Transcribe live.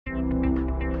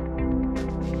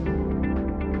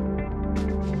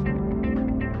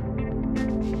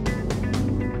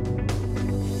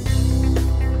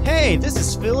Hey, this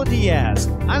is Phil Diaz.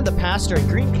 I'm the pastor at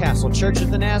Greencastle Church of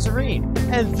the Nazarene,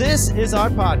 and this is our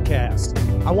podcast.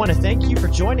 I want to thank you for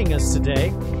joining us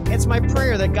today. It's my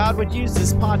prayer that God would use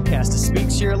this podcast to speak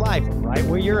to your life right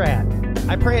where you're at.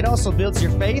 I pray it also builds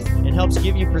your faith and helps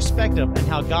give you perspective on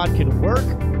how God can work,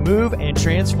 move, and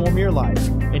transform your life.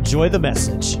 Enjoy the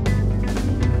message.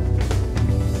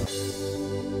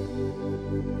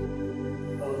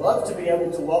 I would love to be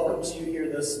able to welcome to you here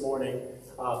this morning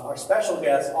our special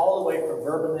guest all the way from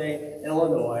Bourbonnais,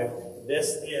 Illinois.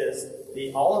 This is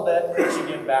the Olivet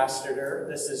Preaching Ambassador.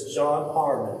 This is John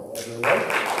Harman, everyone.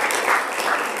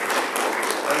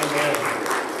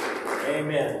 Amen.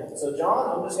 Amen. So,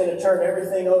 John, I'm just going to turn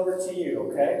everything over to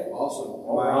you, okay? Awesome.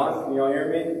 Am I on? Can you all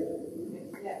hear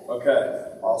me? Yes.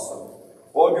 Okay. Awesome.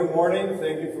 Well, good morning.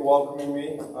 Thank you for welcoming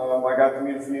me. I got to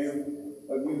meet a few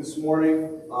of you this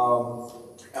morning.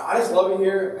 I just love it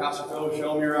here. Pastor Phil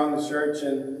showed me around the church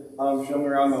and showed me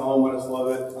around the home. I just love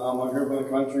it. I grew up in the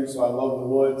country, so I love the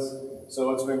woods.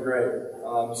 So it's been great.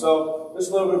 So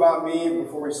just a little bit about me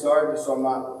before we start, just so I'm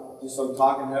not just some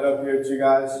talking head up here to you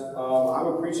guys. I'm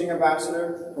a preaching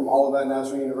ambassador from Olivet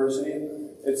Nazarene University.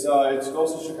 It's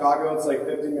close to Chicago. It's like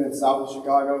 15 minutes south of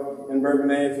Chicago in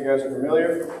Bourbonnais, if you guys are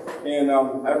familiar. And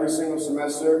every single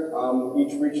semester,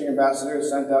 each preaching ambassador is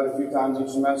sent out a few times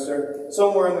each semester,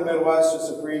 somewhere in the Midwest,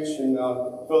 just to preach and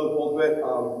fill the pulpit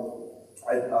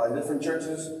at different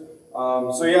churches.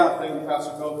 So yeah, thank you,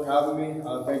 Pastor Phil, for having me.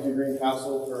 Thank you,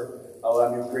 Greencastle, for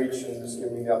letting me preach and just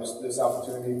giving me this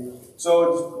opportunity.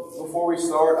 So before we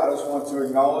start, I just want to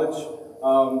acknowledge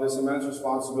this immense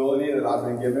responsibility that I've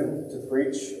been given to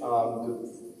preach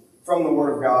from the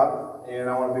Word of God. And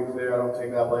I want to be clear, I don't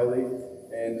take that lightly.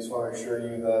 And just want to assure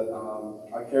you that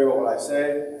I care about what I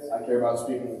say. I care about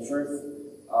speaking the truth.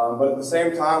 But at the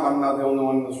same time, I'm not the only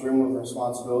one in this room with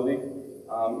responsibility.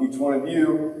 Each one of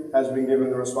you has been given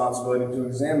the responsibility to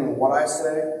examine what I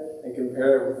say and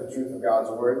compare it with the truth of God's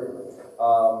Word.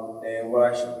 And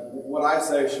what I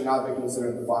say should not be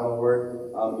considered the final word.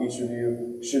 Each of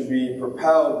you should be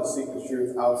propelled to seek the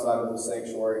truth outside of the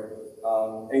sanctuary.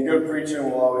 And good preaching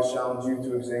will always challenge you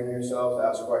to examine yourself, to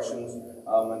ask questions,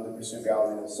 and to pursue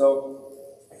godliness. So,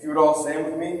 if you would all stand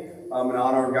with me in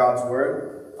honor of God's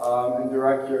Word, and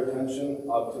direct your attention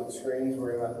up to the screens.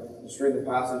 We're going to just read the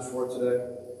passage for today.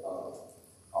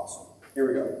 Awesome. Here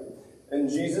we go. And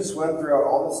Jesus went throughout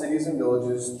all the cities and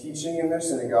villages, teaching in their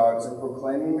synagogues and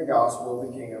proclaiming the gospel of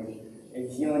the kingdom, and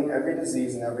healing every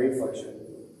disease and every affliction.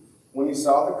 When he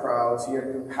saw the crowds, he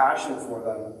had compassion for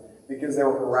them, because they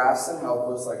were harassed and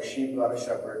helpless like sheep without a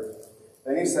shepherd.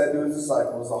 Then he said to his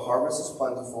disciples, "The harvest is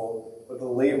plentiful, but the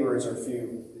laborers are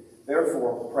few.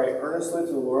 Therefore, pray earnestly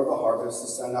to the Lord of the harvest to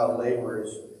send out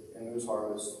laborers into his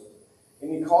harvest."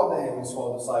 And he called to him his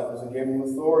 12 disciples and gave them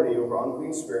authority over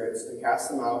unclean spirits to cast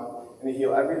them out and to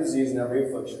heal every disease and every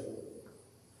affliction.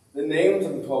 The names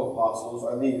of the 12 apostles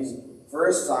are these: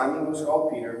 first, Simon, who was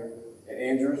called Peter, and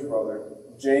Andrew his brother,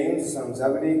 James, the son of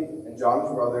Zebedee, and John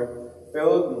his brother,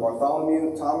 Philip, and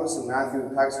Bartholomew, Thomas, and Matthew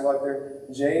the tax collector,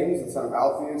 James, the son of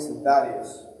Alphaeus, and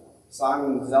Thaddeus,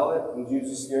 Simon the zealot, and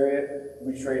Judas Iscariot,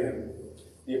 who betrayed him.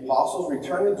 The apostles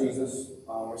returned to Jesus.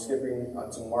 We're skipping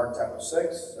to Mark chapter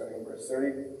 6, starting in verse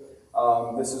 30.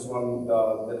 This is when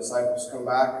the disciples come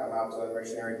back after the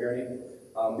missionary journey.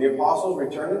 The apostles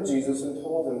returned to Jesus and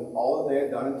told him all that they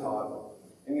had done and taught.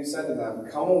 And he said to them,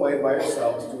 "Come away by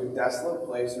yourselves to a desolate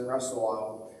place and rest a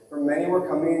while. For many were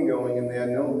coming and going, and they had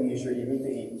no leisure even to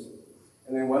eat."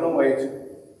 And they went away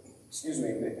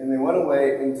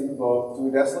into the boat to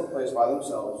a desolate place by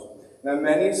themselves. Now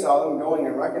many saw them going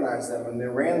and recognized them, and they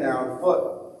ran there on foot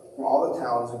from all the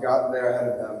towns and got there ahead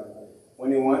of them.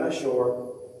 When he went ashore,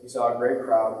 he saw a great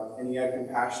crowd, and he had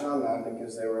compassion on them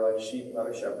because they were like sheep without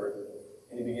a shepherd.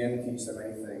 And he began to teach them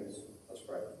many things. Let's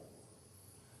pray.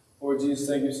 Lord Jesus,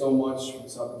 thank you so much for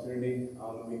this opportunity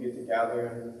that we get to gather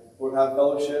and Lord, have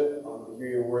fellowship, to hear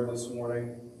your word this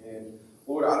morning. And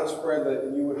Lord, I just pray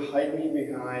that you would hide me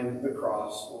behind the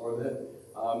cross, Lord, that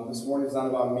this morning is not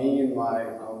about me and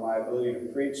my ability to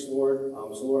preach, Lord.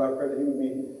 So Lord, I pray that you would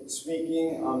be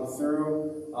speaking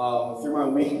through my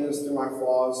weakness, through my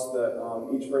flaws, that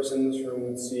each person in this room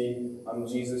would see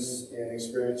Jesus and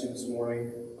experience you this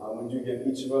morning. Would you give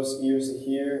each of us ears to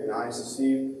hear and eyes to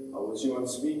see what you want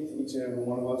to speak to each and every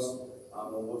one of us?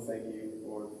 And we'll thank you,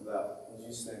 Lord, for that. In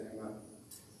Jesus' name, amen.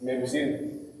 You may be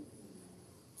seated.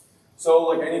 So,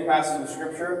 like any passage of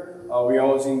Scripture, we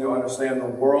always need to understand the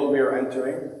world we are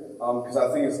entering, because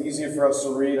I think it's easier for us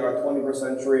to read our 21st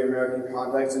century American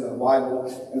context into the Bible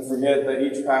and forget that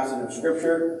each passage of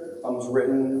Scripture was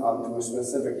written to a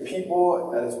specific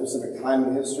people at a specific time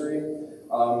in history.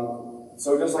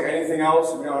 So just like anything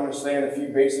else, if we don't understand a few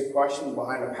basic questions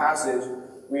behind a passage,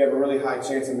 we have a really high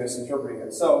chance of misinterpreting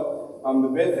it. So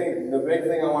the big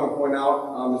thing I want to point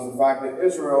out is the fact that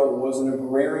Israel was an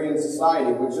agrarian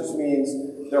society, which just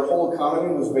means their whole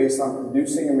economy was based on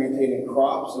producing and maintaining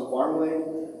crops and farmland.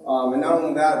 And not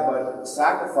only that, but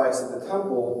sacrifice at the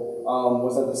temple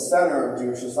was at the center of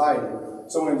Jewish society.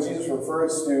 So when Jesus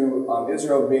refers to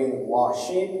Israel being lost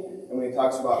sheep, and when he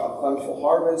talks about a plentiful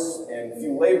harvest and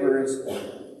few laborers,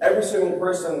 every single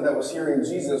person that was hearing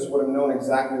Jesus would have known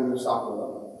exactly what he was talking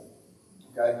about.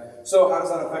 Okay? So how does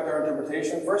that affect our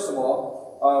interpretation? First of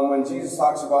all, when Jesus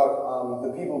talks about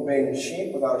the people being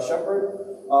sheep without a shepherd,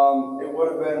 it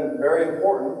would have been very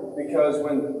important because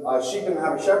when sheep didn't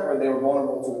have a shepherd, they were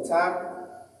vulnerable to attack.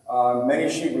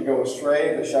 Many sheep would go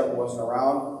astray if the shepherd wasn't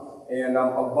around. And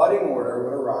a budding order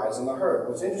would arise in the herd.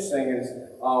 What's interesting is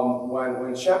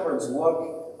when shepherds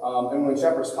look, and when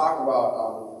shepherds talk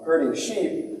about herding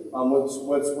sheep,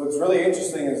 what's really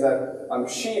interesting is that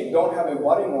sheep don't have a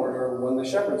budding order when the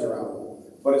shepherd's around.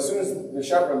 But as soon as the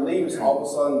shepherd leaves, all of a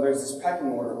sudden there's this pecking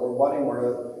order or budding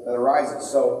order that arises.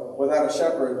 So without a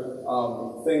shepherd,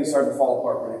 things start to fall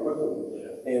apart pretty quickly.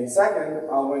 And second,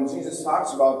 when Jesus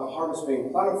talks about the harvest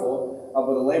being plentiful,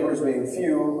 but the laborers being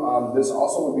few, this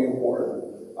also would be important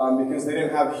because they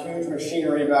didn't have huge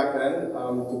machinery back then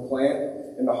to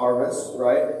plant and to harvest,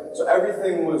 right? So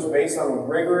everything was based on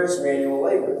rigorous manual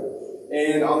labor.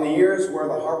 And on the years where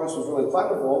the harvest was really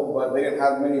plentiful, but they didn't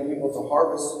have many people to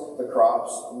harvest the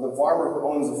crops, the farmer who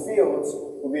owns the fields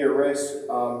would be at risk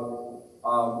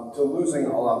to losing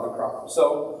a lot of the crop.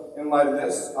 So in light of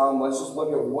this, let's just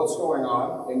look at what's going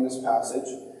on in this passage.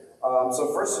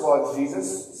 So first of all,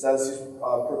 Jesus says he's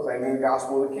proclaiming the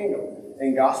gospel of the kingdom.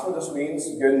 And gospel just means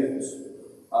good news.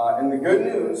 And the good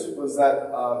news was that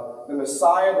the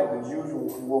Messiah that the Jews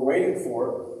were waiting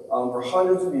for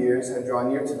hundreds of years had drawn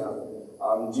near to them.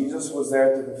 Jesus was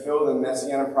there to fulfill the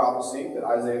messianic prophecy that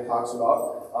Isaiah talks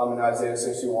about in Isaiah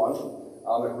 61.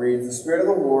 It reads, "The Spirit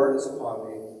of the Lord is upon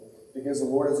me, because the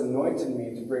Lord has anointed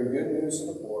me to bring good news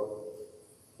to the poor.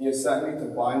 He has sent me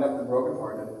to bind up the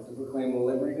brokenhearted, to proclaim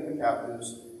liberty to the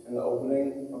captives, and the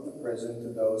opening of the prison to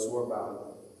those who are bound."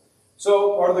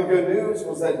 So part of the good news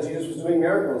was that Jesus was doing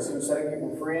miracles. He was setting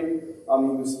people free. He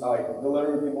was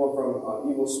delivering people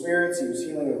from evil spirits. He was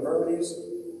healing infirmities.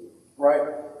 Right?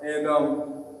 And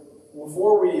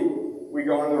before we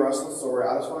go into the rest of the story,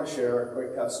 I just want to share a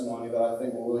quick testimony that I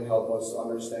think will really help us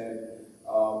understand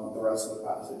the rest of the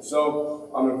passage. So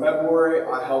in February,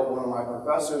 I helped one of my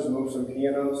professors move some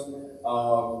pianos.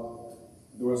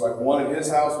 There was like one at his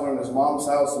house, one at his mom's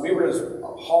house. So we were just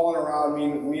hauling around,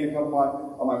 me and a couple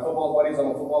of my football buddies.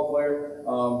 I'm a football player.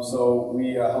 So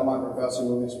we helped my professor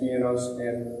move these pianos.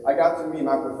 And I got to meet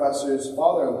my professor's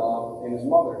father-in-law and his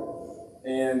mother.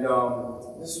 And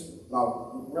this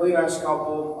really nice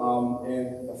couple.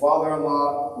 And the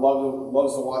father-in-law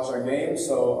loves to watch our games.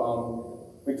 So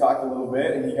we talked a little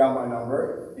bit, and he got my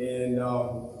number. And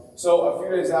so a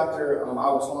few days after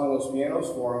I was hauling those pianos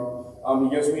for him,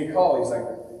 he gives me a call. He's like,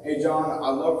 "Hey John,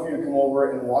 I'd love for you to come over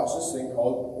and watch this thing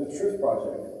called The Truth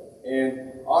Project."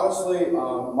 And honestly,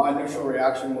 my initial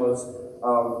reaction was,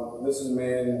 this is a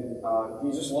man,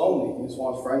 he's just lonely. He just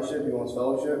wants friendship, he wants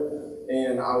fellowship.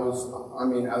 And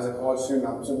as a college student,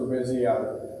 I'm super busy. I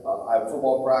have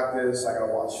football practice, I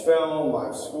gotta watch film, I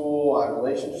have school, I have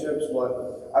relationships,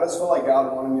 but I just felt like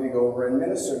God wanted me to go over and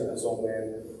minister to this old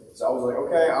man. So I was like,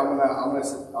 okay, I'm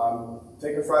gonna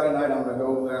take a Friday night, I'm gonna go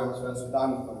over there, I'm gonna spend some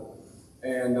time with him.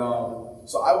 And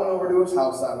so I went over to his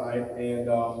house that night, and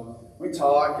we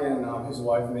talk, and his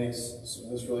wife makes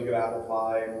this really good apple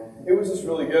pie. It was just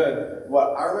really good.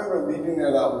 But I remember leaving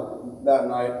there that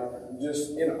night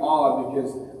just in awe,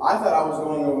 because I thought I was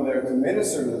going over there to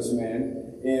minister to this man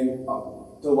and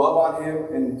to love on him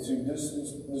and to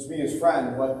just be his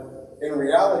friend. But in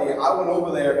reality, I went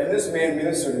over there, and this man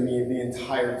ministered to me the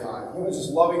entire time. He was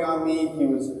just loving on me. He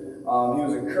was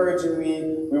encouraging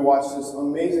me. We watched this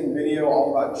amazing video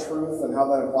all about truth and how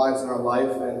that applies in our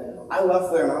life. And I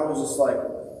left there, and I was just like,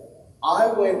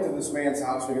 I went to this man's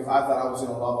house because I thought I was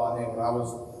going to love on him, and I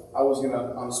was going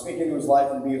to speak into his life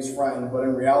and be his friend. But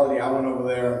in reality, I went over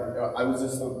there, I was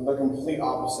just the complete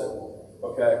opposite.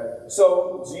 Okay,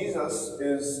 so Jesus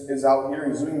is out here.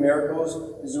 He's doing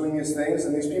miracles. He's doing these things,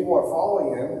 and these people are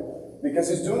following him because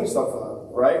he's doing stuff for them,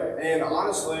 right? And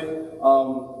honestly,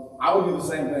 I would do the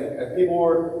same thing. If people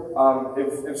were,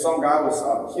 if some guy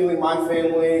was healing my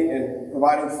family and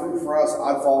providing fruit for us,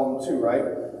 I'd follow him too, right?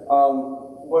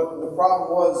 But the problem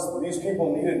was these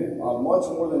people needed much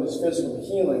more than just physical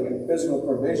healing and physical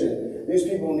provision. These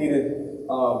people needed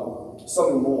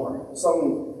something more,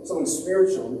 something something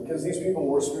spiritual, because these people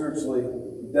were spiritually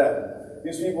dead.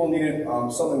 These people needed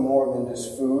something more than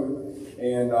just food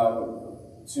and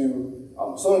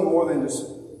something more than just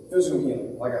physical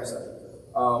healing, like I said.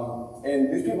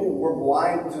 And these people were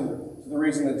blind to the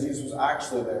reason that Jesus was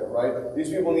actually there, right? These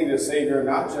people needed a Savior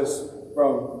not just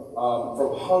from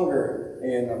hunger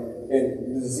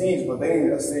and disease, but they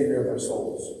needed a Savior of their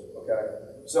souls, okay?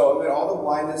 So amid all the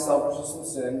blindness, selfishness, and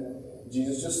sin,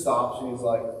 Jesus just stops and he's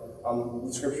like,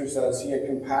 the scripture says he had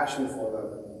compassion for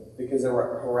them because they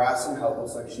were harassed and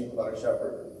helpless like sheep without a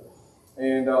shepherd.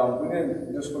 And we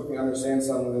didn't just quickly understand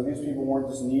something, that these people weren't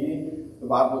just needy. The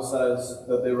Bible says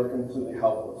that they were completely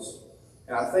helpless.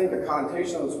 And I think the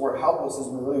connotation of this word helpless has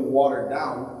been really watered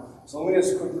down. So let me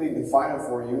just quickly define it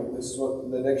for you. This is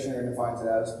what the dictionary defines it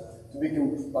as.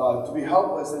 To be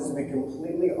helpless is to be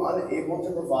completely unable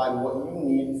to provide what you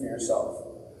need for yourself.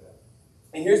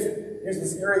 And here's the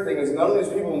scary thing, is none of these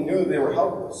people knew they were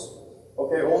helpless.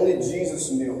 Okay, only Jesus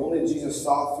knew. Only Jesus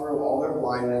saw through all their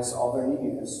blindness, all their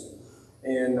neediness.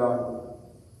 And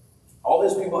all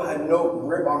these people had no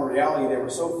grip on reality. They were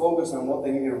so focused on what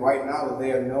they needed right now that they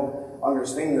had no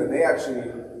understanding that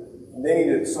they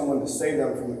needed someone to save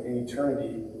them from an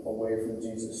eternity away from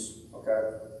Jesus.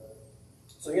 Okay?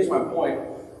 So here's my point.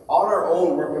 On our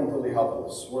own, we're completely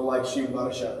helpless. We're like sheep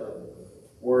without a shepherd.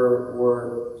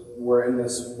 We're in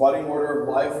this budding order of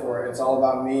life where it's all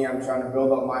about me. I'm trying to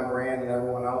build up my brand, and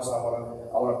everyone else I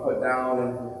want to put down,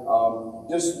 and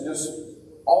just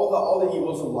all the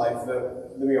evils of life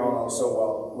that we all know so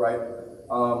well, right?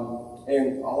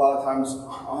 And a lot of times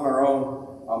on our own,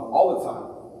 all the time,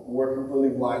 we're completely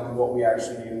blind to what we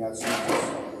actually need, and that's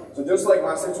Jesus. So just like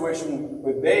my situation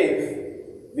with Dave,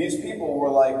 these people were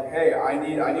like, hey, I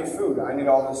need food, I need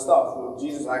all this stuff. Well,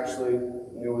 Jesus actually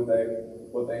knew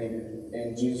what they needed,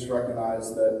 and Jesus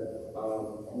recognized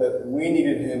that we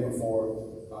needed him before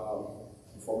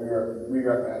we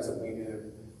recognized that we needed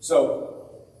him. So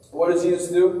what does Jesus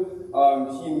do?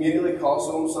 He immediately calls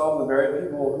to himself the very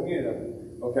people who needed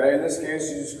him. Okay, in this case,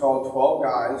 Jesus called 12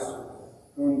 guys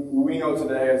who we know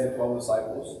today as the 12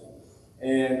 disciples.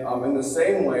 And in the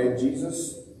same way,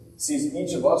 Jesus sees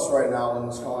each of us right now and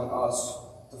is calling us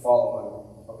to follow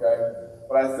him. Okay?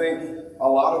 But I think a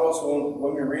lot of us,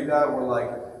 when we read that, we're like,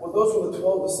 well, those were the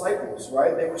 12 disciples,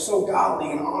 right? They were so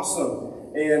godly and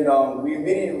awesome. And we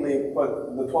immediately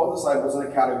put the 12 disciples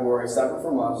in a category separate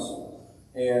from us.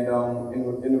 And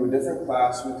into a different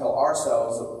class, we tell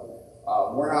ourselves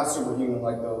that we're not superhuman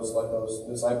like those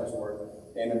disciples were.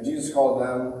 And if Jesus called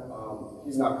them,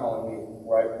 he's not calling me,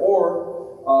 right?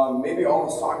 Or maybe all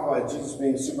this talk about Jesus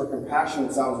being super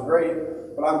compassionate sounds great,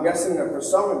 but I'm guessing that for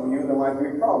some of you, there might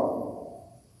be a problem.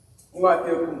 You might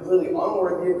feel completely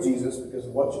unworthy of Jesus because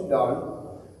of what you've done,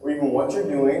 or even what you're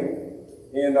doing,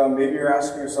 and maybe you're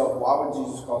asking yourself, why would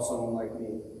Jesus call someone like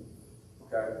me?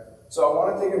 Okay? So I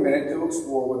want to take a minute to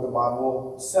explore what the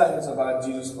Bible says about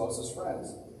Jesus' closest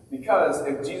friends. Because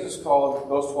if Jesus called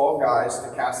those 12 guys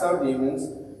to cast out demons,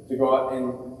 to go out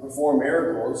and perform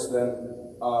miracles, then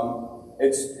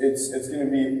it's going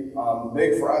to be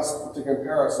big for us to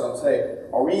compare ourselves. Hey,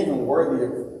 are we even worthy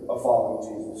of following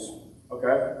Jesus?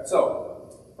 Okay? So,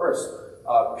 first,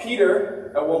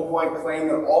 Peter at one point claimed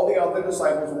that all the other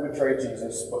disciples would betray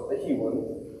Jesus, but that he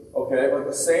wouldn't. Okay, but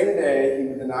the same day, he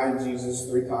would deny Jesus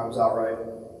 3 times outright.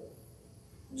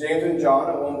 James and John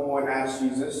at one point asked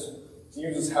Jesus to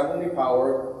use his heavenly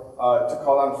power to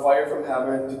call down fire from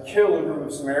heaven to kill a group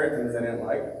of Samaritans they didn't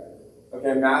like.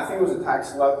 Okay, Matthew was a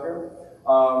tax collector.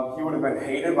 He would have been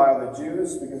hated by other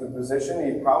Jews because of position.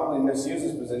 He probably misused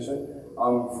his position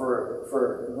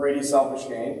for greedy, selfish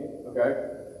gain.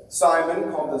 Okay,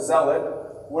 Simon, called the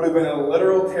Zealot, would have been a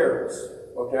literal terrorist.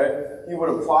 Okay, he would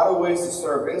have plotted ways to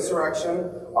stir up insurrection,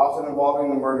 often involving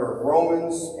the murder of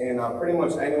Romans and pretty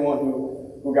much anyone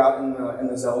who got in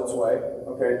the Zealot's way.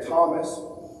 Okay, Thomas,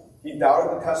 he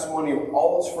doubted the testimony of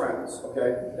all his friends.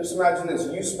 Okay, just imagine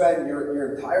this: you spend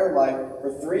your entire life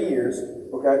for 3 years.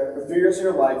 Okay, for 3 years of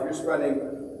your life, you're spending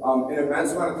an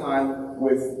immense amount of time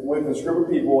with this group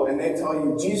of people, and they tell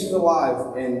you Jesus is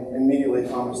alive, and immediately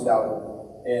Thomas doubted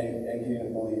and he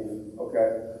didn't believe.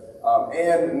 Okay.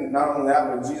 And not only that,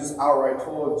 but Jesus outright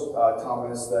told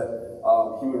Thomas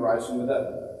that he would rise from the dead.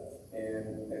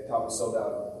 And Thomas so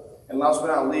doubted. And last but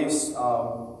not least,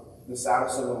 the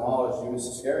saddest of them all is Judas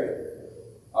Iscariot.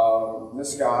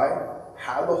 This guy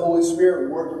had the Holy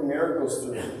Spirit working miracles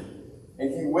through him.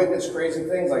 And he witnessed crazy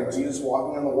things like Jesus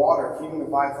walking on the water, feeding the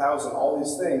 5,000, all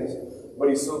these things, but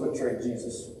he still betrayed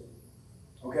Jesus.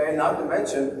 Okay, not to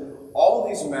mention, all of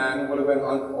these men would have been,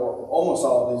 or almost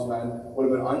all of these men, would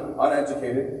have been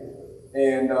uneducated,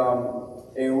 and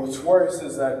And what's worse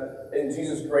is that in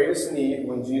Jesus' greatest need,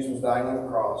 when Jesus was dying on the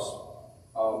cross,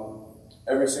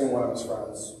 every single one of his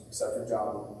friends, except for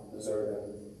John, deserted him.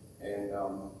 And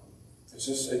it's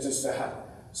just sad.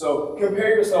 So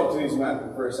compare yourself to these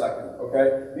men for a second,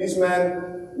 okay? These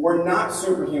men were not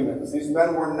superhumans. These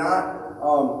men were not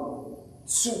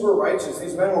super righteous.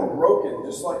 These men were broken,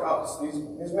 just like us.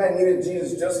 These men needed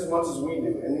Jesus just as much as we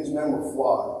do, and these men were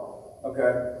flawed,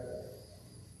 okay?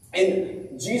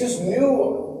 And Jesus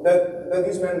knew that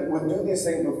these men would do these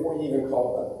things before he even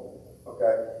called them,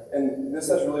 okay? And this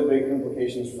has really big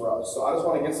implications for us. So I just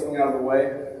want to get something out of the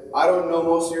way. I don't know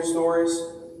most of your stories,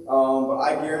 but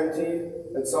I guarantee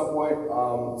at some point,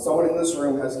 someone in this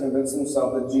room has convinced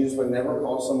himself that Jesus would never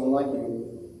call someone like you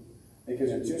because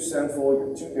you're too sinful,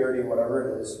 you're too dirty,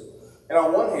 whatever it is. And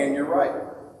on one hand, you're right,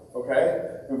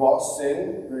 okay? We've all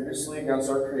sinned grievously against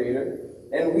our Creator,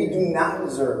 and we do not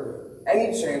deserve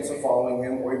any chance of following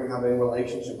him or even having a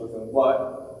relationship with him.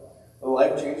 But the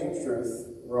life-changing truth,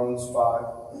 Romans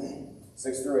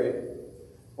 5:6-8,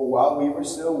 for while we were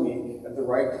still weak, at the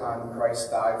right time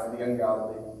Christ died for the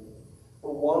ungodly.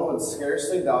 For one would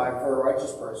scarcely die for a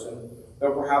righteous person,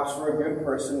 though perhaps for a good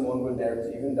person one would dare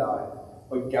to even die.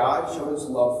 But God showed his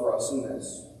love for us in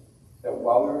this, that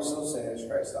while we were still sinners,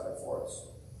 Christ died for us.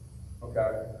 Okay?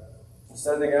 I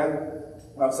said it again.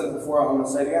 I've said it before, I'm going to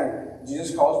say it again.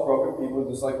 Jesus calls broken people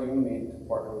just like you and me to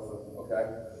partner with him. Okay?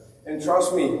 And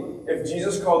trust me, if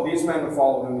Jesus called these men to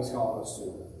follow him, he's calling us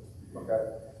too. Okay?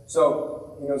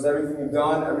 So, he knows everything you've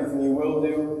done, everything you will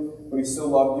do, but he still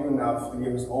loved you enough to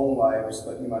give his own life so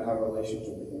that he might have a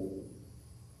relationship with you.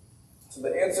 So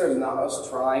the answer is not us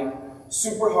trying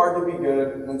super hard to be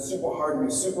good and super hard to be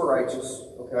super righteous.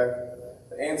 Okay?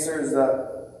 The answer is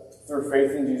that through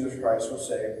faith in Jesus Christ, we're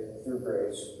saved through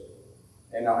grace.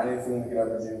 And not anything we could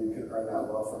ever do could earn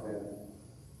that love from him.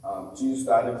 Jesus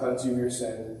died to cleanse you of your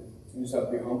sin. You just have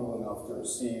to be humble enough to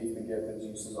receive the gift that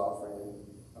Jesus is offering you.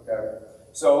 Okay?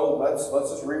 So let's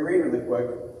just reread really quick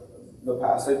the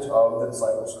passage of the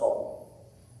disciples' call.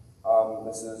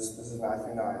 This is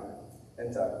Matthew 9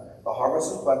 and 10. The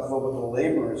harvest is plentiful, but the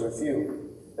laborers are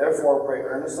few. Therefore, pray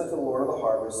earnestly to the Lord of the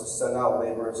harvest to send out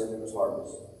laborers into his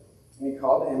harvest. And he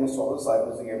called to him his 12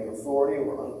 disciples and gave him authority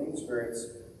over unclean spirits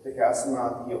to cast them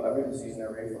out, to heal every disease and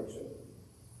every affliction.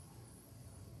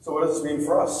 So what does this mean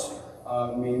for us?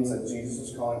 It means that Jesus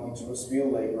is calling each of us to be a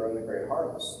laborer in the great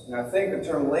harvest. And I think the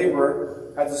term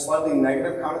labor has a slightly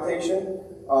negative connotation.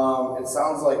 It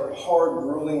sounds like hard,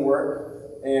 grueling work.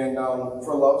 And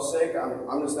for love's sake,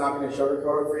 I'm just not going to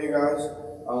sugarcoat it for you guys.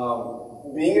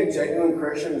 Being a genuine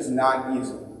Christian is not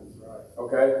easy.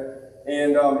 Okay?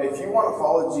 And if you want to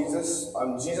follow Jesus,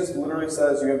 Jesus literally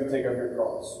says you have to take up your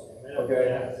cross.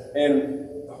 Okay? And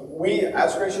we,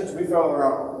 as Christians, we throw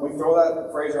that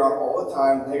phrase around all the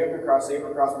time, take up your cross, take up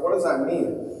your cross. What does that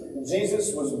mean?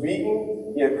 Jesus was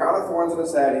beaten, he had a crown of thorns in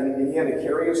his head, and he had to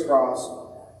carry his cross,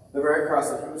 the very cross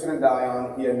that he was going to die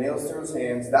on. He had nails through his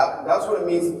hands. That's what it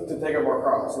means to take up our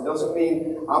cross. It doesn't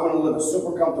mean I'm going to live a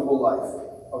super comfortable life.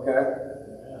 Okay?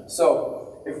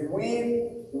 So, if we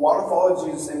want to follow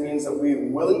Jesus, it means that we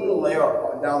willingly lay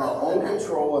down our own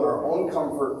control and our own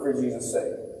comfort for Jesus'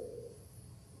 sake.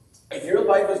 If your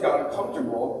life has gotten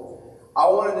comfortable, I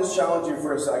want to just challenge you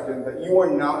for a second that you are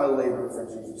not a laborer for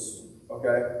Jesus.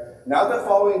 Okay? Not that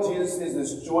following Jesus is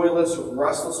this joyless,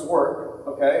 restless work.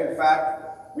 Okay? In fact,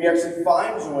 we actually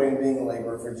find joy in being a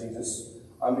laborer for Jesus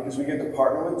because we get to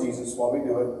partner with Jesus while we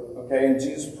do it. Okay? And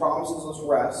Jesus promises us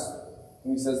rest.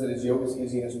 And he says that his yoke is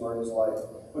easy and his burden is light.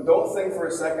 But don't think for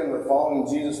a second that following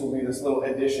Jesus will be this little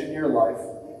addition to your life.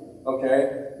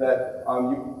 Okay? That I don't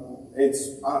know.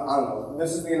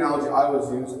 This is the analogy I always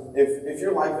use. If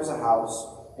your life is a house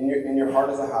and your heart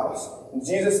is a house, and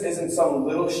Jesus isn't some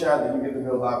little shed that you get to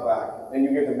build out back, and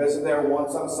you get to visit there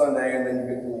once on Sunday, and then you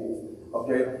get to leave.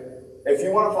 Okay? If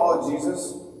you want to follow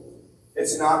Jesus,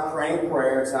 it's not praying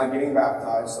prayer, it's not getting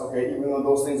baptized. Okay? Even though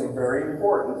those things are very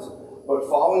important, but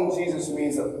following Jesus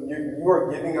means that you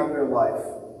are giving up your life.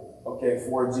 Okay,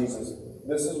 for Jesus.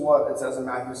 This is what it says in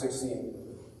Matthew 16.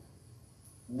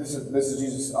 This is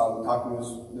Jesus talking to his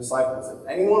disciples. If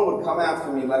anyone would come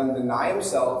after me, let him deny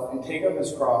himself and take up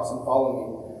his cross and follow me.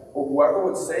 For whoever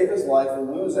would save his life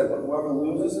will lose it, but whoever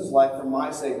loses his life for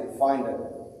my sake will find it.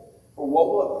 For what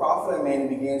will it profit a man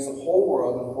if he gains the whole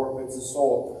world and forfeits his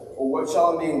soul? Or what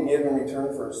shall a man give in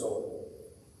return for his soul?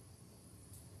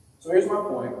 So here's my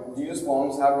point. Jesus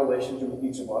longs to have a relationship with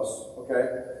each of us,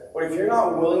 okay? But if you're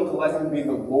not willing to let him be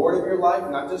the Lord of your life,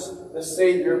 not just the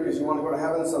Savior because you want to go to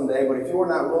heaven someday, but if you are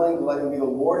not willing to let him be the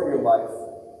Lord of your life,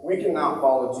 we cannot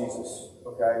follow Jesus,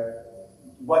 okay?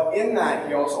 But in that,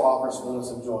 he also offers fullness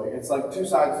of joy. It's like two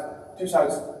sides two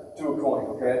sides to a coin,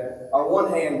 okay? On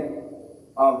one hand,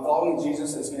 following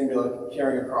Jesus is going to be like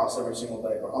carrying a cross every single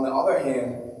day. But on the other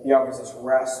hand, he offers us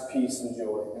rest, peace, and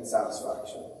joy, and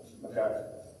satisfaction, okay?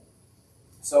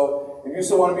 So, if you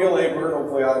still want to be a laborer,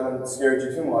 hopefully I haven't scared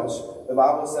you too much, the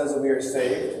Bible says that we are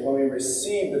saved when we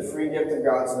receive the free gift of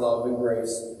God's love and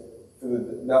grace through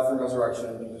the death and resurrection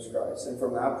of Jesus Christ. And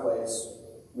from that place,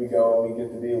 we go and we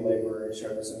get to be a laborer and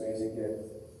share this amazing gift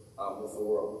with the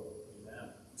world. Amen.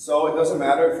 So it doesn't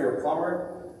matter if you're a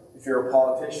plumber, if you're a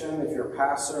politician, if you're a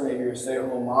pastor, maybe you're a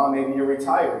stay-at-home mom, maybe you're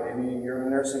retired, maybe you're in a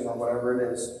nursing home, whatever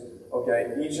it is.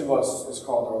 Okay, each of us is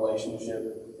called a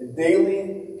relationship, a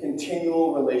daily,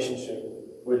 continual relationship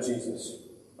with Jesus.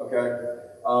 Okay,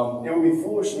 it would be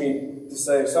foolish of me to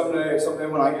say someday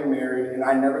when I get married and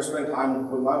I never spend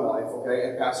time with my wife. Okay,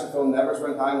 and Pastor Phil never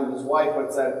spent time with his wife,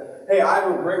 but said, "Hey, I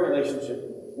have a great relationship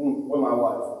with my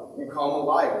wife." You call him a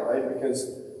liar, right? Because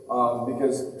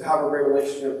to have a great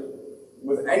relationship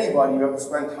with anybody, you have to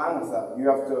spend time with them. You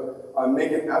have to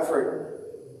make an effort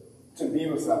to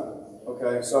be with them.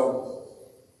 Okay, so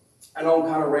I know I'm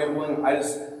kind of rambling.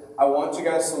 I want you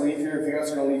guys to leave here. If you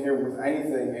guys are going to leave here with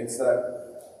anything, it's that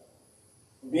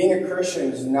being a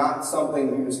Christian is not something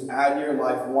you just add to your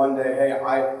life one day. Hey,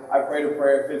 I prayed a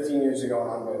prayer 15 years ago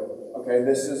and I'm good. Okay,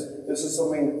 this is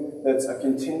something that's a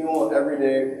continual,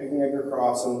 everyday picking up your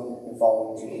cross and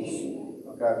following Jesus.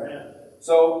 Okay.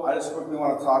 So I just quickly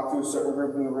want to talk to a certain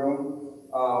group in the room.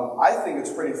 I think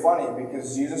it's pretty funny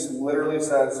because Jesus literally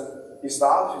says, he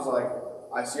stops, he's like,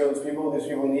 I see all these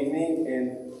people need me,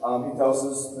 and he tells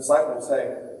his disciples,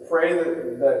 hey, pray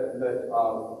that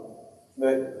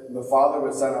the Father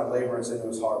would send out laborers into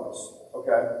his harvest.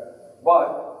 Okay?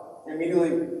 But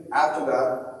immediately after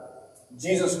that,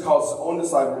 Jesus calls his own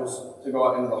disciples to go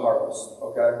out into the harvest.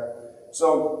 Okay?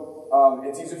 So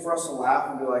it's easy for us to laugh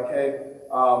and be like, hey,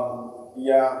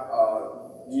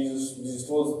 Jesus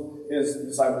told his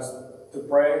disciples to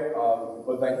pray,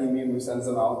 but then he immediately sends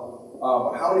them out.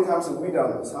 But how many times have we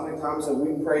done this? How many times have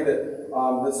we prayed that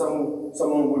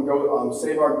someone would go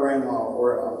save our grandma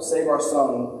or save our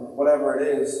son, whatever it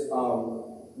is?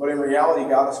 But in reality,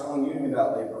 God is calling you to be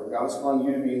that laborer. God is calling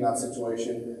you to be in that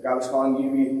situation. God is calling you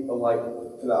to be the light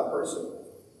to that person.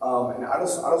 And I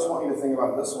just want you to think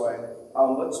about it this way.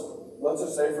 Let's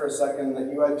just say for a second that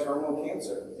you had terminal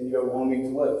cancer and you have 1 week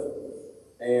to live.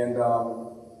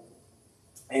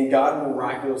 And God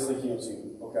miraculously heals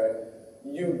you, okay?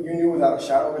 You knew without a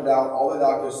shadow of a doubt, all the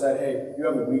doctors said, hey, you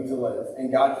have a week to live,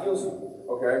 and God heals you,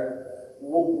 okay?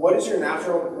 What is your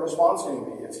natural response going to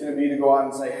be? It's going to be to go out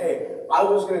and say, hey, I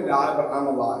was going to die, but I'm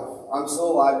alive. I'm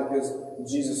still alive because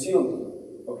Jesus healed me,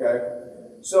 okay?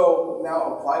 So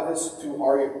now apply this to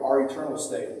our eternal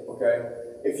state, okay?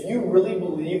 If you really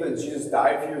believe that Jesus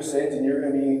died for your sins and you're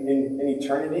going to be in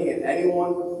eternity, and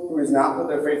anyone who has not put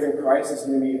their faith in Christ is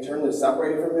going to be eternally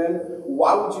separated from him,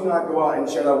 why would you not go out and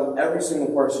share that with every single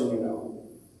person you know?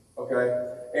 Okay?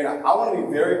 And I want to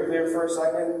be very clear for a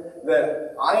second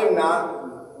that I am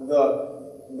not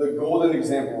the golden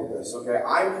example of this, okay?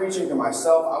 I'm preaching to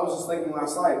myself. I was just thinking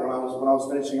last night when I was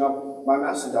finishing up my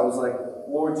message, I was like,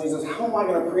 Lord Jesus, how am I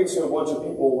going to preach to a bunch of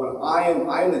people when I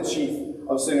am the chief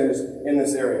of sinners in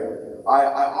this area?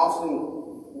 I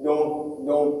often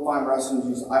don't find rest in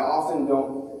Jesus. I often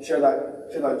don't share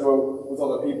that joy with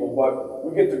other people, but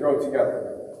we get to grow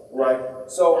together, right?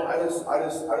 So I just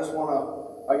want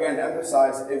to again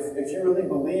emphasize, if you really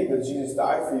believe that Jesus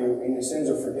died for you and your sins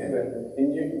are forgiven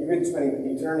and you get to spend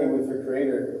eternity with your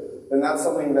Creator, then that's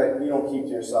something that you don't keep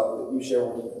to yourself, that you share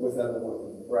with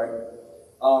everyone, right?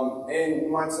 And you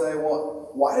might say,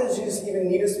 well, why does Jesus even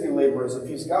need us to be laborers if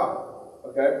he's God?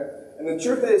 Okay? And the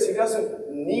truth is, he doesn't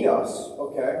need us,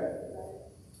 okay?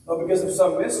 But because of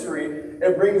some mystery,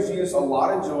 it brings Jesus a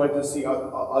lot of joy to see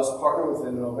us partner with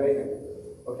him and obey him.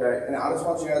 Okay? And I just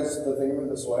want you guys to think of it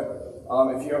this way.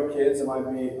 If you have kids, this might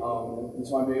be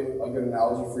a good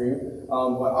analogy for you.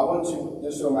 But I want you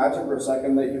just to imagine for a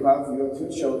second that you have 2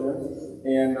 children,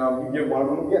 and you give one of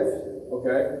them a gift,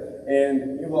 okay?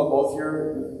 And you love both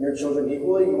your children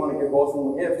equally. You want to give both of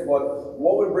them a gift. But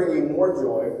what would bring you more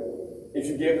joy if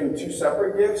you gave them 2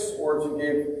 separate gifts, or if you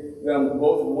gave them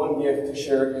both one gift to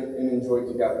share and enjoy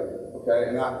together? Okay,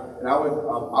 and I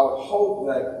would hope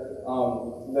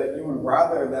that you would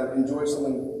rather them enjoy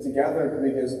something together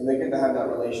because they get to have that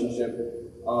relationship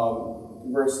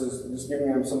versus just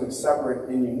giving them something separate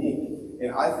and unique.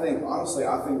 And honestly,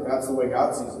 I think that's the way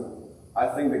God sees it. I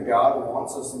think that God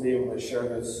wants us to be able to share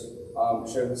this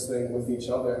thing with each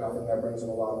other, and I think that brings him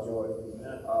a lot of joy.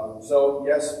 So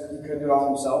yes, he could do it all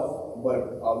himself,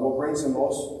 but what brings him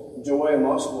most joy and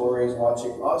most glory is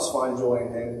watching us find joy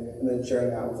in him and then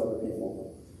sharing that with other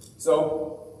people.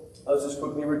 So let's just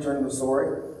quickly return to the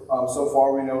story. So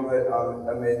far we know that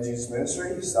amid Jesus'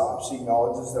 ministry, he stops, he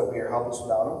acknowledges that we are helpless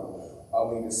without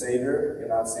him. We need a Savior,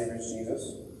 and that Savior is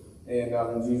Jesus.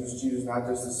 And Jesus chooses not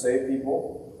just to save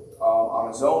people on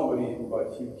his own,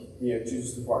 but he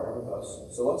chooses to partner with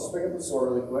us. So let's pick up the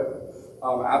story really quick.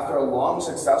 After a long,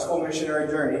 successful missionary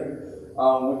journey,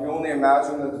 we can only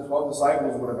imagine that the 12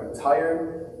 disciples would have been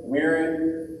tired,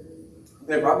 weary.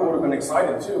 They probably would have been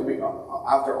excited too,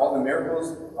 after all the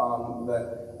miracles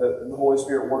that the Holy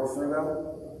Spirit worked through them.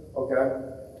 Okay?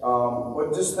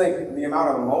 But just think the amount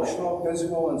of emotional,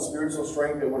 physical, and spiritual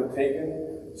strength it would have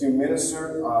taken to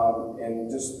minister and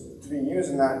just to be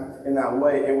used in that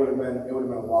way. It would have been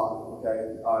a lot.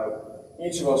 Okay?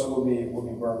 Each of us will be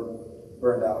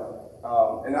burned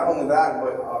out. And not only that,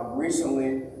 but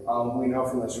recently we know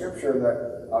from the scripture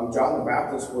that John the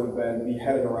Baptist would have been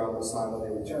beheaded around this time when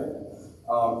they returned.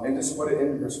 And just to put it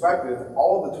into perspective,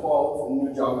 all of the 12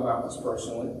 knew John the Baptist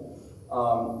personally,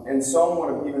 and some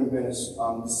would have even been his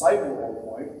disciple at one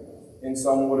point, and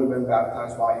some would have been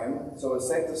baptized by him. So it's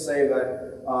safe to say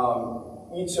that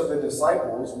each of the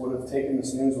disciples would have taken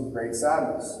this news with great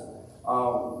sadness.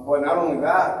 But not only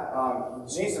that,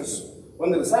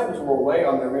 when the disciples were away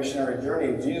on their missionary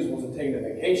journey, Jesus wasn't taking a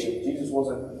vacation. Jesus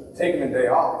wasn't taking a day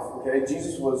off. Okay,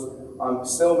 Jesus was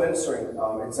still ministering.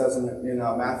 It says in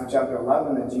Matthew chapter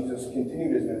 11 that Jesus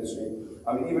continued his ministry,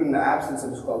 even in the absence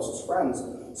of his closest friends.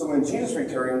 So when Jesus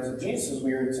returns, Jesus is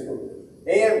weary too.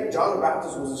 And John the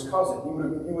Baptist was his cousin.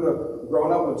 He would have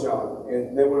grown up with John,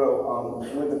 and they would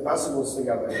have went to festivals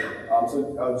together.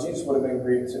 So Jesus would have been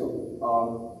grieved too.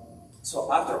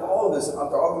 So after all of this,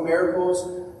 after all the miracles,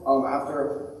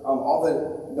 after all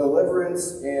the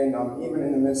deliverance, and even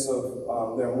in the midst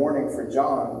of their mourning for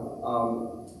John,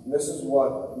 this is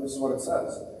what it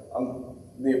says.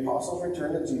 The apostles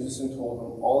returned to Jesus and told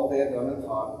him all that they had done and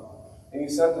taught. And he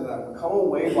said to them, "Come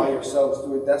away by yourselves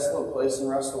to a desolate place and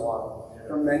rest a while.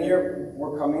 For many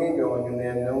were coming and going, and they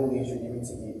had no leisure even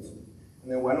to eat."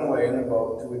 And they went away in the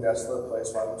boat to a desolate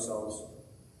place by themselves.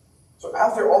 So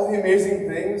after all the amazing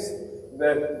things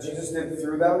that Jesus did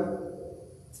through them,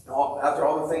 after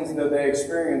all the things that they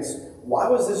experienced, why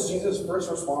was this Jesus' first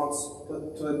response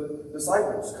to the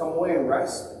disciples? Come away and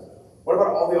rest? What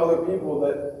about all the other people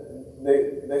that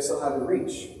they still had to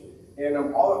reach?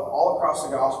 And all across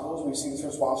the Gospels, we see this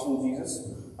response from Jesus.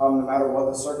 No matter what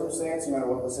the circumstance, no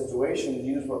matter what the situation,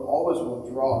 Jesus would always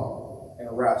withdraw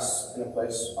and rest in a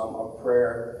place of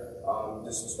prayer,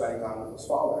 just spending time with his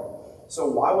Father. So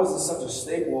why was this such a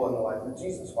staple in the life of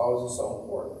Jesus? Why was it so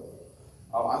important?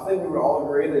 I think we would all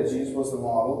agree that Jesus was the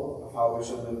model of how we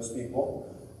should live as people.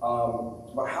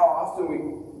 But how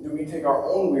often do we take our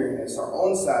own weariness, our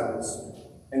own sadness,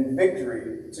 and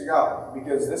victory to God?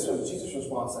 Because this was Jesus'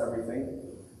 response to everything,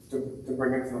 to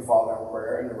bring it to the Father in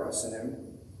prayer and to rest in him.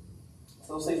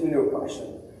 So this leads me to a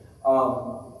question.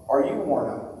 Are you worn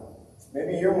out?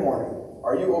 Maybe you're mourning.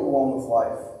 Are you overwhelmed with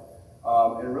life?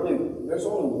 And really, there's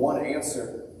only one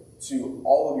answer to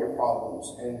all of your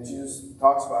problems. And Jesus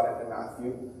talks about it in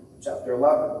Matthew chapter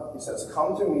 11. He says,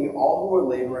 "Come to me, all who are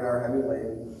laboring and are heavy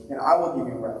laden, and I will give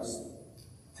you rest.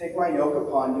 Take my yoke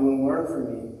upon you and learn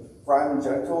from me, for I am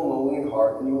gentle and lowly in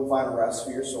heart, and you will find rest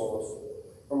for your souls.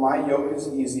 For my yoke is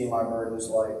easy and my burden is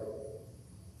light."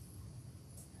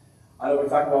 I know we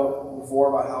talked about before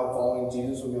about how following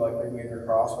Jesus would be like picking up your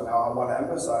cross, but now I want to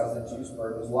emphasize that Jesus'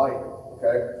 burden is light.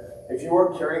 Okay? If you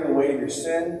are carrying the weight of your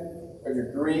sin, of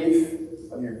your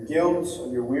grief, of your guilt,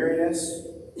 of your weariness,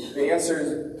 the answer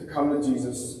is to come to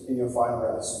Jesus and you'll find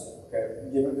rest. Okay?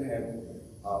 Give it to him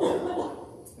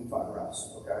and find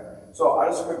rest. Okay? So I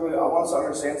want us to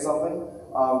understand something.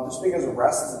 Just because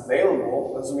rest is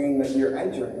available doesn't mean that you're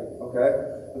entering it. Okay?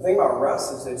 The thing about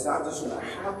rest is it's not just going to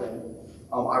happen.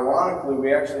 Ironically,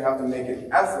 we actually have to make an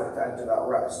effort to enter that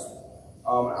rest.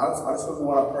 I just quickly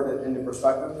want to put it into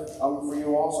perspective for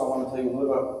you all, so I want to tell you a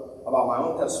little bit about my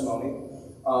own testimony.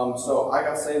 So I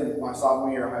got saved my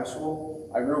sophomore year of high school.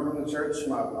 I grew up in the church.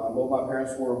 Both my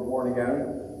parents were born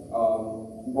again.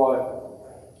 But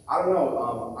I don't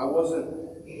know, I wasn't...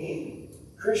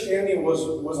 Christianity was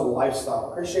a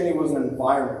lifestyle. Christianity was an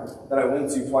environment that I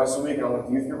went to twice a week. I went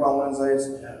to youth group on Wednesdays,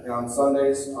 and on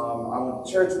Sundays I went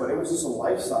to church, but it was just a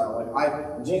lifestyle.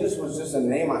 Jesus was just a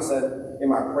name I said in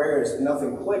my prayers, and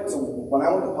nothing clicked. So when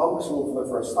I went to public school for the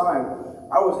first time,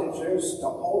 I was introduced to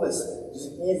all this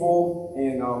just evil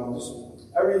and just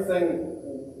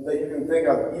everything that you can think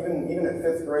of. Even at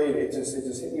 5th grade, it just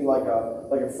hit me like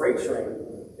a freight train.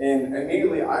 And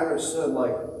immediately I understood,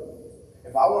 like,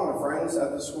 if I wanted friends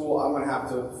at the school, I'm going to have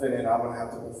to fit in. I'm going to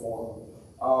have to conform.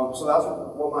 So that's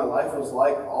what my life was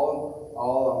like all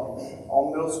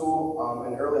middle school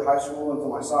and early high school until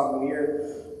my sophomore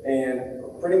year,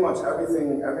 and pretty much everything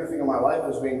in my life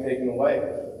was being taken away.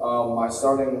 My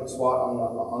starting spot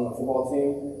on the football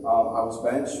team, I was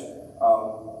benched.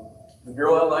 The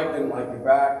girl I liked didn't like me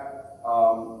back.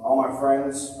 All my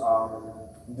friends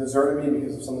deserted me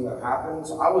because of something that happened.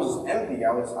 So I was empty.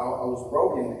 I was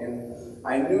broken, and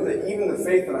I knew that even the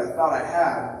faith that I thought I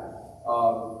had,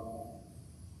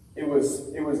 it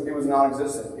was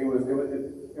non-existent. It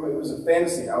was a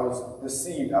fantasy. I was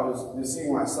deceived. I was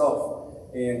deceiving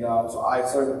myself, and so I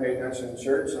started to pay attention in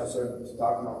church. I started to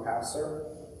talk to my pastor,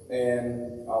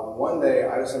 and one day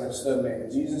I just understood, man,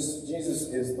 Jesus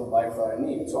is the life that I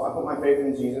need. So I put my faith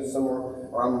in Jesus somewhere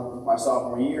around my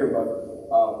sophomore year, but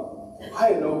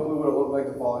I had no clue what it looked like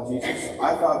to follow Jesus.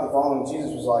 I thought that following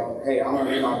Jesus was like, hey, I'm going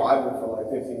to read my Bible for like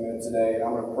 15 minutes a day, and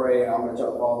I'm going to pray, and I'm going to try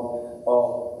to follow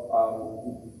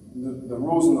the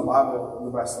rules in the Bible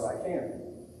the best that I can.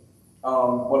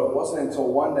 But it wasn't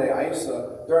until one day I used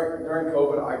to, during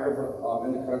COVID, I grew up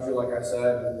in the country, like I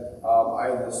said. I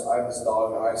had this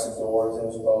dog that I used to adore. His name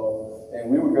was Bo,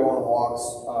 and we would go on walks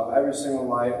every single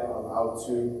night out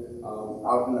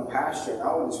in the pasture. And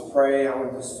I would just pray. I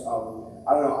would just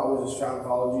I was just trying to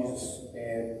follow Jesus.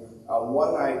 And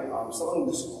one night, something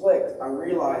just clicked. I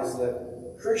realized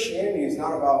that Christianity is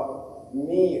not about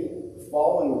me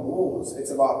following the rules.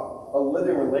 It's about a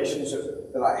living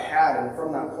relationship that I had, and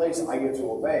from that place, I get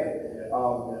to obey.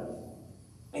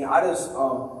 And I just,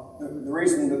 the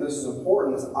reason that this is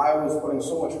important is I was putting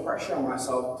so much pressure on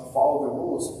myself to follow the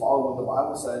rules, to follow what the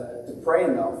Bible said, to pray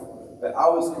enough, that I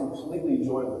was completely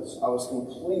joyless. I was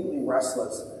completely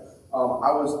restless.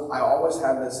 I always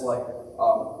had this like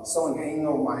someone hanging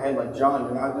over my head, like, John,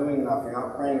 you're not doing enough, you're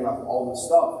not praying enough, all this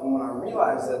stuff. And when I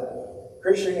realized that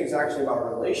Christianity is actually about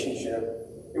a relationship,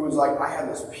 it was like I had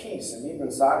this peace deep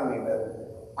inside of me that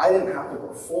I didn't have to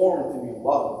perform to be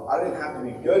loved. I didn't have to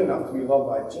be good enough to be loved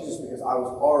by Jesus because I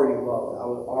was already loved. I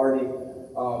was already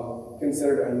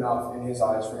considered enough in His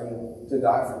eyes for Him to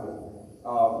die for me.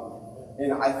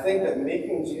 And I think that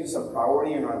making Jesus a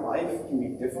priority in our life can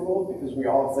be difficult because we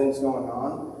all have things going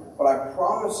on. But I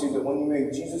promise you that when you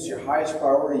make Jesus your highest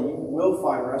priority, you will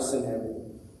find rest in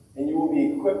Him. And you will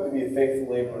be equipped to be a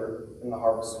faithful laborer in the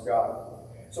harvest of God.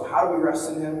 So how do we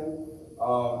rest in Him?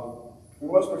 We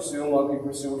must pursue Him like we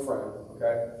pursue a friend.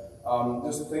 Okay?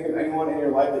 Just think of anyone in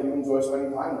your life that you enjoy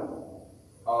spending time with.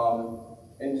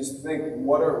 And just think,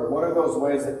 what are those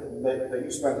ways that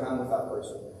you spend time with that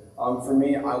person? For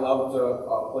me, I love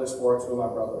to play sports with my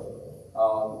brother.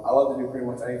 I love to do pretty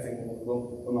much anything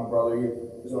with my brother.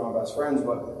 He's one of my best friends,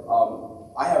 but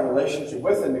I have a relationship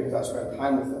with him because I spend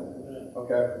time with him.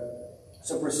 Okay?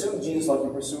 So pursue Jesus like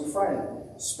you pursue a friend.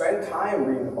 Spend time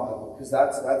reading the Bible, because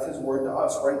that's His word to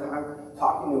us. Spend time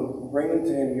talking to Him, bringing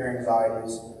to Him your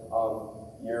anxieties,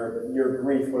 your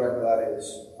grief, whatever that is.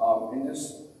 And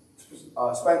just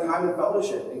spend time in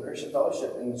fellowship, in Christian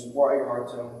fellowship, and just pour out your heart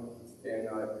to Him and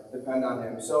depend on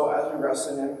Him. So as we rest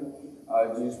in Him,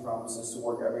 Jesus promises to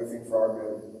work everything for our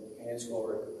good and His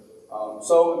glory.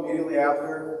 So immediately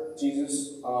after,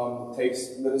 Jesus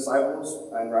takes the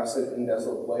disciples and rested in a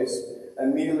desolate place.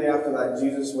 Immediately after that,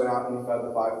 Jesus went out and He fed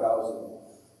the 5,000.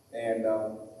 And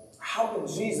how could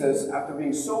Jesus, after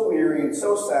being so weary and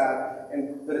so sad,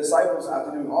 and the disciples,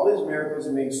 after doing all these miracles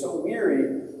and being so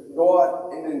weary, go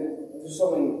out and then do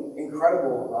something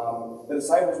incredible? The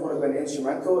disciples would have been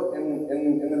instrumental in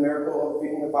the miracle of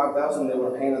feeding the 5,000. They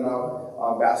would have handed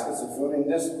out baskets of food. And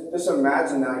just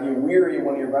imagine that you're weary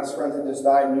when your best friend had just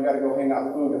died and you got to go hand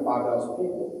out food to 5,000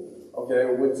 people,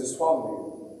 okay, with just 12 of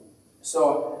you.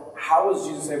 So how was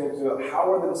Jesus able to do that? How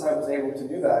were the disciples able to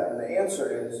do that? And the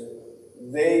answer is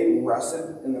they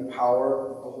rested in the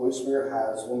power the Holy Spirit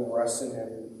has when we rest in Him,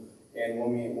 and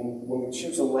when we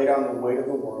choose to lay down the weight of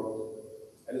the world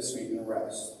at His feet and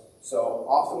rest. So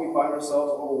often we find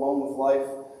ourselves overwhelmed with life,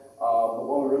 but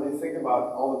when we really think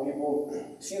about all the people,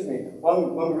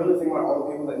 when we really think about all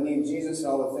the people that need Jesus and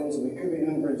all the things that we could be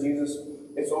doing for Jesus,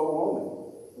 it's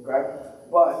overwhelming. Okay,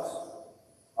 but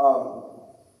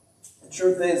the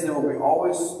truth is, there's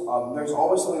always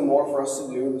something more for us to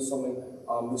do. There's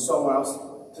someone else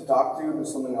to talk to.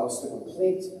 There's something else to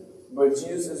complete. But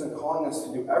Jesus isn't calling us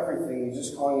to do everything. He's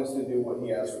just calling us to do what He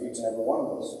has for each and every one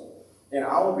of us. And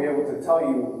I won't be able to tell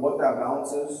you what that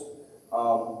balance is.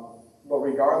 But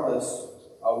regardless,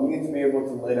 we need to be able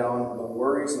to lay down the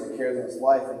worries and the cares of this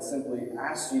life and simply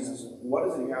ask Jesus, what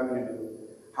is it you have me to do?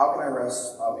 How can I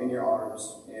rest in your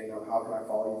arms? And how can I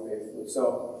follow you faithfully?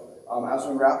 So as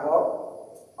we wrap up,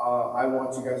 I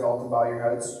want you guys all to bow your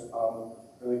heads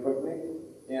really quickly.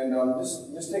 And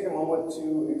just take a moment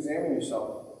to examine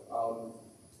yourself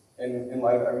in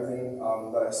light of everything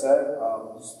that I said.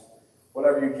 Just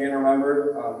whatever you can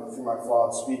remember through my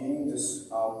flawed speaking,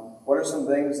 just what are some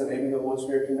things that maybe the Holy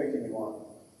Spirit convicted you on?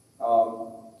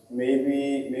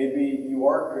 Maybe you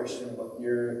are a Christian, but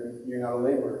you're not a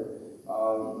laborer.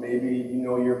 Maybe you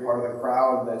know you're part of the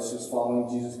crowd that's just following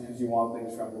Jesus because you want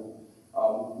things from him.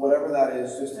 Whatever that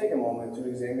is, just take a moment to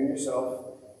examine yourself,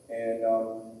 and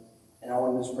I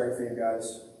want to just pray for you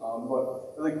guys.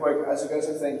 But really quick, as you guys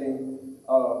are thinking,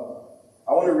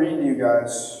 I want to read to you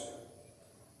guys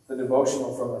the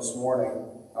devotional from this morning.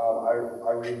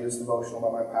 I read this devotional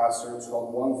by my pastor. It's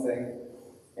called One Thing,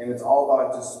 and it's all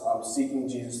about just seeking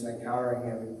Jesus and encountering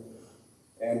him.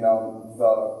 And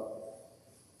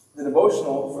the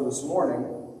devotional for this morning,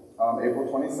 April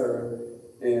 23rd,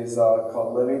 is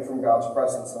called Living from God's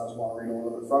Presence, and I just want to read a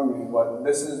little bit from you. But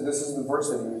this is the verse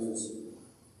that he uses.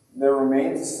 There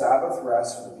remains a Sabbath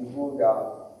rest for the people of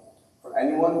God. For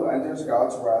anyone who enters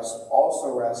God's rest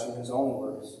also rests from his own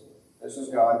works, just as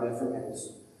God did from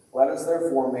his. Let us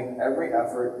therefore make every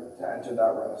effort to enter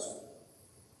that rest.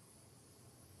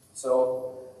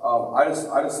 So I just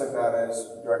took that as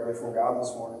directly from God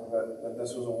this morning, that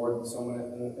this was a word that someone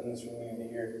in this room needed to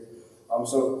hear.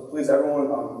 So please, everyone,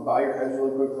 bow your heads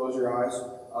really quick, close your eyes.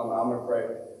 I'm going to pray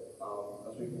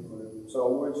as we conclude. So,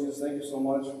 Lord Jesus, thank you so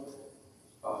much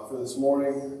for this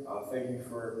morning. Thank you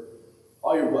for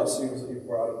all your blessings that you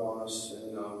poured out upon us.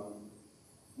 And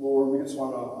Lord, we just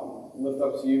want to lift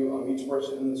up to you each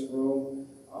person in this room.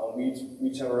 We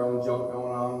each have our own junk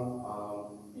going on.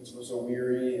 Each of us are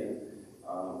weary and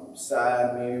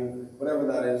sad, maybe. Whatever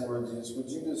that is, Lord Jesus, would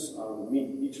you just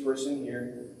meet each person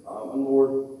here? And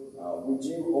Lord, would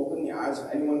you open the eyes of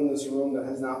anyone in this room that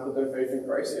has not put their faith in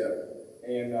Christ yet?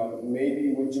 And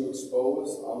maybe would you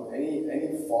expose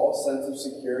any false sense of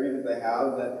security that they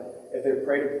have, that if they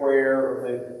prayed a prayer or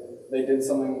if they did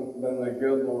something, then they're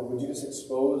good, Lord, would you just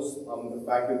expose the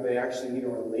fact that they actually need a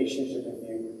relationship with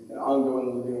you, an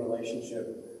ongoing living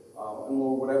relationship? And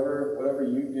Lord, whatever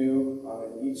you do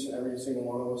in each and every single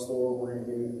one of us, Lord, we're going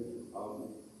to give you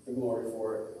the glory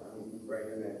for it. We pray in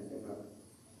your name. Amen.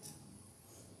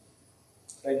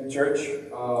 Thank you, church.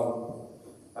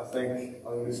 I think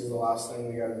this is the last thing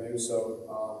we got to do.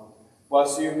 So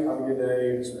bless you. Have a good day.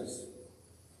 You're dismissed.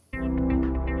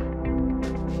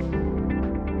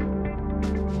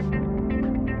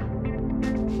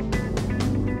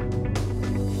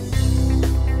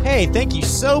 Hey, thank you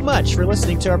so much for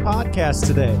listening to our podcast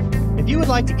today. If you would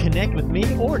like to connect with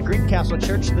me or Greencastle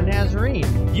Church of the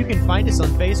Nazarene, you can find us on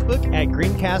Facebook at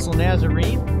Greencastle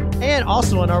Nazarene and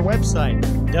also on our website,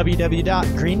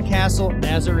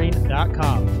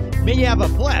 www.greencastlenazarene.com. May you have a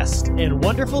blessed and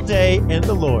wonderful day in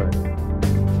the Lord.